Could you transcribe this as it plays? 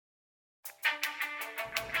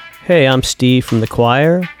Hey, I'm Steve from The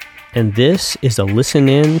Choir, and this is a Listen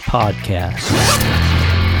In podcast.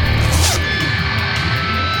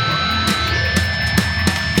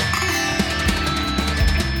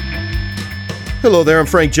 Hello there, I'm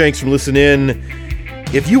Frank Jenks from Listen In.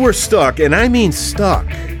 If you were stuck, and I mean stuck,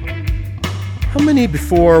 how many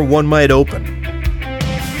before one might open?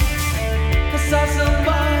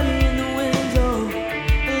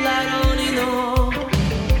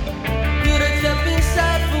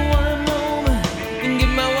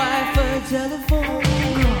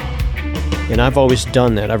 And I've always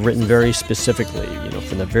done that. I've written very specifically,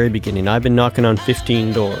 from the very beginning. I've been knocking on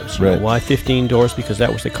 15 doors. You know, why 15 doors? Because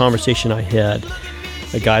that was the conversation I had.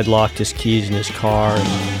 A guy had locked his keys in his car.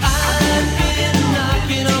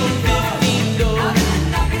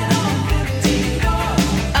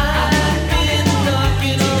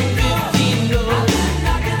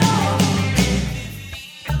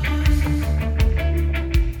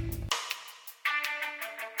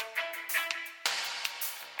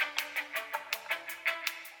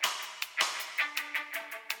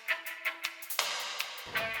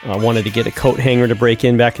 I wanted to get a coat hanger to break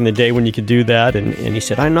in back in the day when you could do that. And he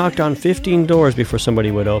said, I knocked on 15 doors before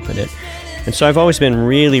somebody would open it. And so I've always been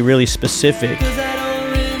really, really specific.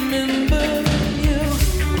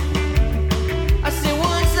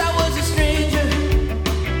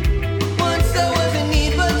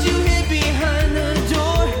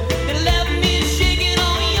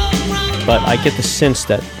 But I get the sense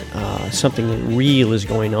that something real is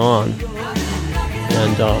going on.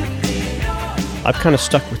 And I've kind of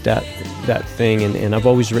stuck with that thing, and I've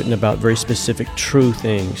always written about very specific true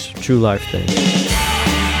things, true life things.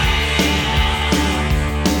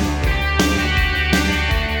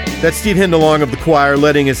 That's Steve Hindalong of The Choir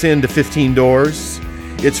letting us into 15 Doors.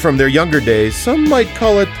 It's from their younger days. Some might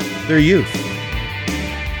call it their youth.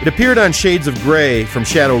 It appeared on Shades of Grey from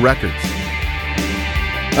Shadow Records.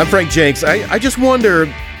 I'm Frank Jenks. I just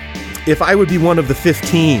wonder if I would be one of the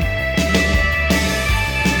 15.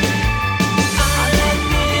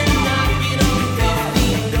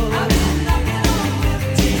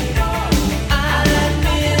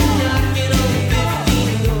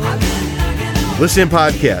 Listen In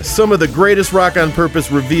Podcast, some of the greatest rock on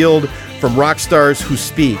purpose revealed from rock stars who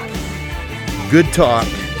speak. Good talk.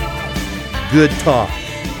 Good talk.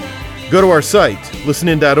 Go to our site,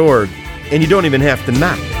 listenin.org, and you don't even have to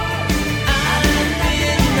knock.